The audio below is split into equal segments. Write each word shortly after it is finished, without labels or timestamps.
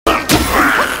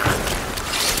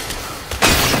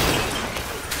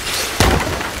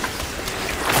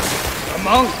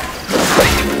Wukong!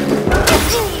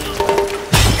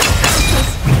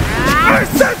 I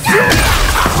sense you!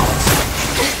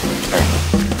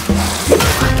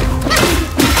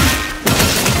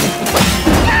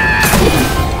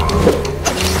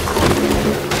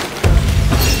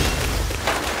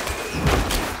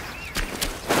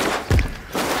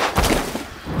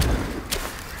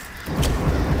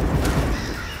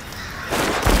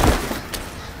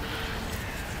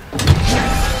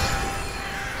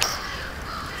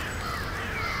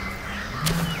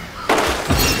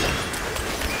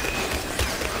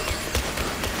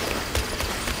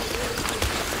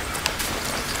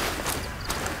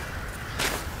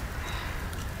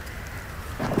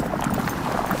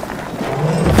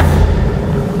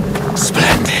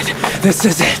 This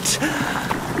is it.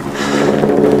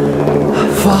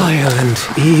 Vile and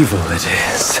evil it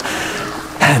is.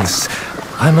 Hence,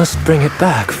 I must bring it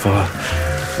back for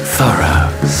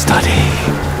thorough study.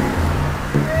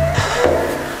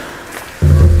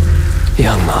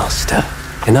 Young master,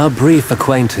 in our brief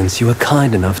acquaintance, you were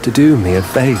kind enough to do me a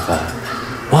favor.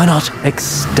 Why not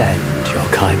extend your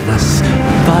kindness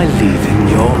by leaving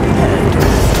your head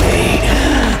with me?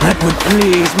 That would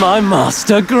please my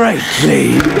master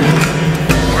greatly.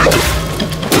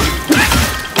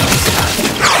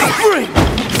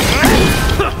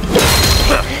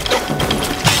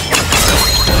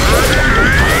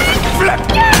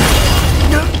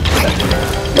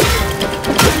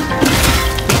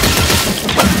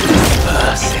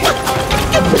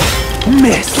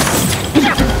 Miss.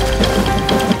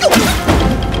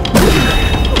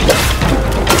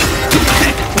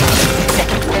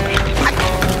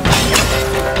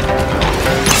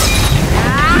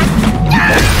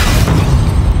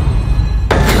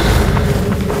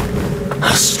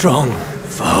 A strong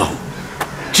foe.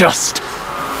 Just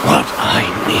what I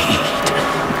need.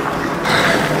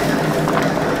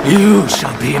 You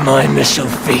shall be my initial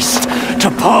feast to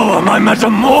power my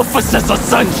metamorphosis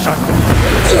ascension.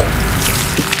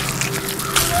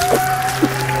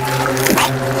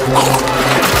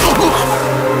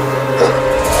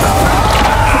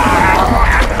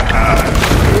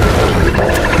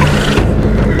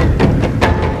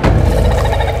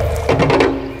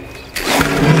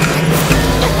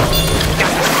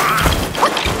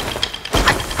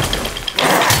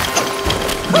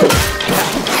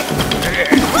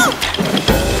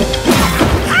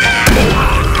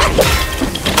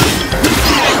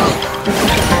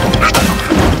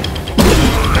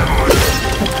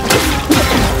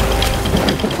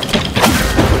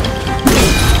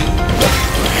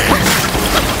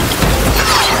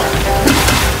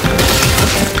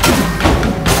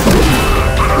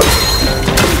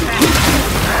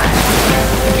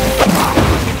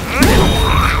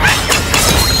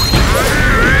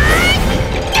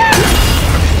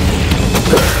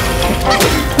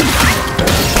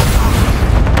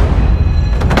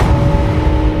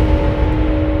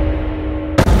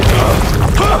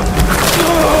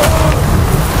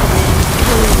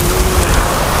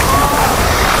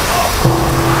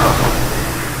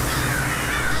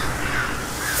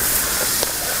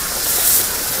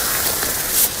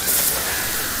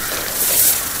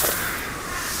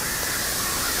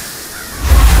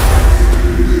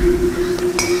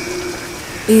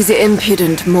 These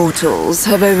impudent mortals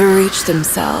have overreached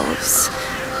themselves.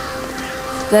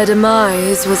 Their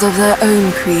demise was of their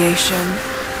own creation.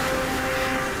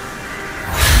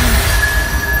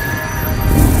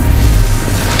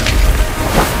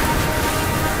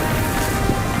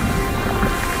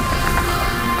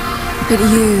 But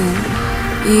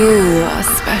you are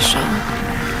special.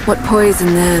 What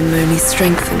poisoned them only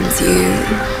strengthens you.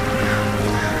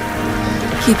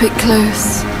 Keep it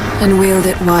close and wield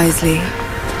it wisely.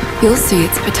 You'll see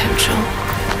its potential.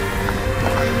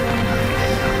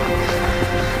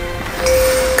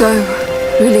 Go,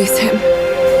 release him.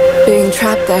 Being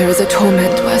trapped there is a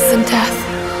torment worse than death.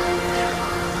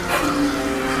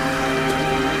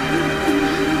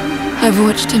 I've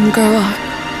watched him grow up.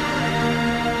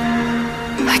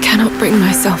 I cannot bring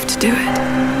myself to do it.